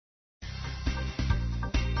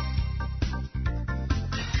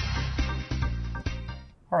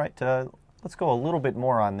All right, let's go a little bit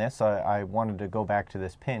more on this. I wanted to go back to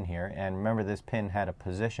this pin here, and remember this pin had a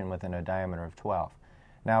position within a diameter of 12.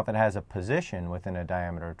 Now if it has a position within a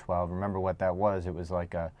diameter of 12, remember what that was. It was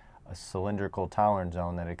like a cylindrical tolerance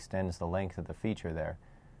zone that extends the length of the feature there.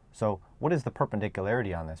 So what is the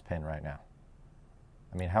perpendicularity on this pin right now?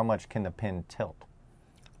 I mean, how much can the pin tilt?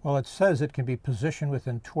 Well, it says it can be positioned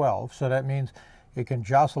within 12, so that means it can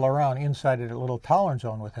jostle around inside of a little tolerance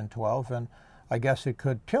zone within 12, and I guess it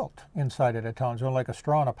could tilt inside of a tolerance zone like a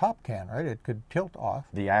straw in a pop can, right? It could tilt off.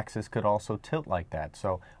 The axis could also tilt like that.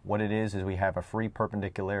 So what it is we have a free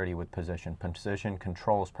perpendicularity with position. Position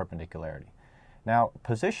controls perpendicularity. Now,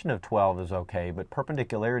 position of 12 is okay, but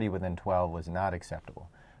perpendicularity within 12 was not acceptable.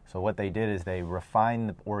 So what they did is they refined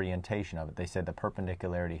the orientation of it. They said the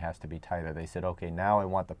perpendicularity has to be tighter. They said, okay, now I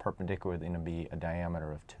want the perpendicular to be a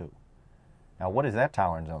diameter of 2. Now, what does that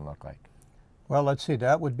tolerance zone look like? Well, let's see,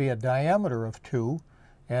 that would be a diameter of 2,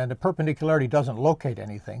 and the perpendicularity doesn't locate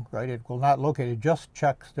anything, right? It will not locate, it just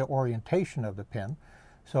checks the orientation of the pin.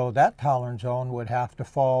 So that tolerance zone would have to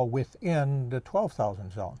fall within the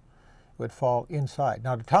 12,000 zone. It would fall inside.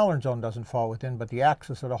 Now, the tolerance zone doesn't fall within, but the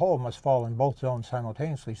axis of the hole must fall in both zones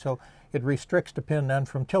simultaneously. So it restricts the pin then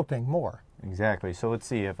from tilting more. Exactly. So let's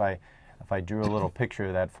see if I drew a little picture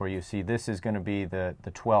of that for you. See, this is going to be the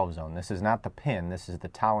 12 zone. This is not the pin. This is the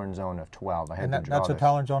tolerance zone of 12. That's a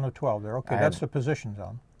tolerance zone of 12 there. Okay, that's the position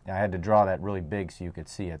zone. I had to draw that really big so you could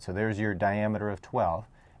see it. So there's your diameter of 12.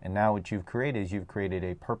 And now what you've created is you've created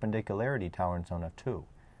a perpendicularity tolerance zone of 2.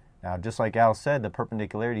 Now, just like Al said, the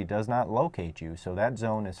perpendicularity does not locate you, so that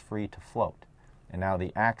zone is free to float. And now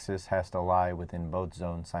the axis has to lie within both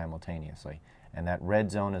zones simultaneously. And that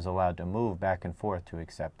red zone is allowed to move back and forth to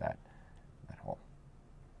accept that hole.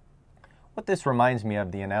 What this reminds me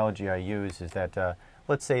of, the analogy I use, is that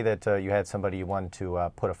let's say that you had somebody you wanted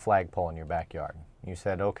to put a flagpole in your backyard. You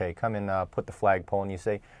said, okay, come and put the flagpole, and you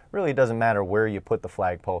say, really it doesn't matter where you put the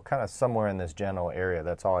flagpole, kind of somewhere in this general area,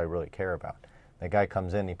 that's all I really care about. The guy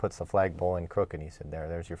comes in, he puts the flagpole in crooked, he said,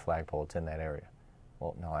 there's your flagpole, it's in that area.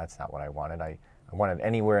 Well, no, that's not what I wanted. I wanted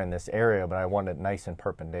anywhere in this area, but I wanted it nice and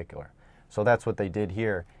perpendicular. So that's what they did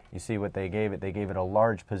here. You see what they gave it? They gave it a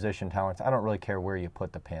large position tolerance. I don't really care where you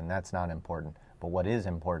put the pin. That's not important. But what is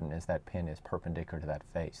important is that pin is perpendicular to that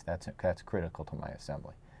face. That's critical to my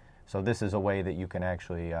assembly. So this is a way that you can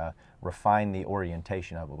actually refine the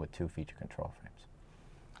orientation of it with 2 feature control frames.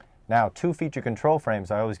 Now, 2 feature control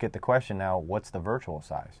frames, I always get the question now, what's the virtual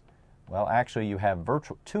size? Well, actually, you have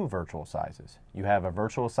 2 virtual sizes. You have a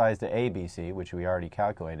virtual size to A, B, C, which we already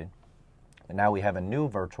calculated. And now we have a new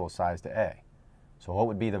virtual size to A. So what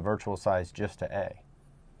would be the virtual size just to A?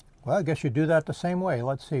 Well, I guess you do that the same way.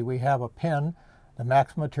 Let's see, we have a pin, the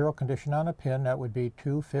maximum material condition on a pin, that would be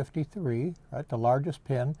 253, right, the largest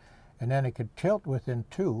pin, and then it could tilt within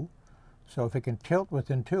 2. So if it can tilt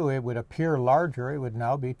within 2, it would appear larger. It would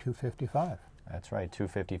now be 255. That's right,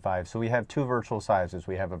 255. So we have 2 virtual sizes.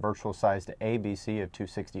 We have a virtual size to A, B, C of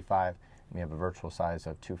 265, and we have a virtual size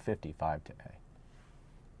of 255 to A.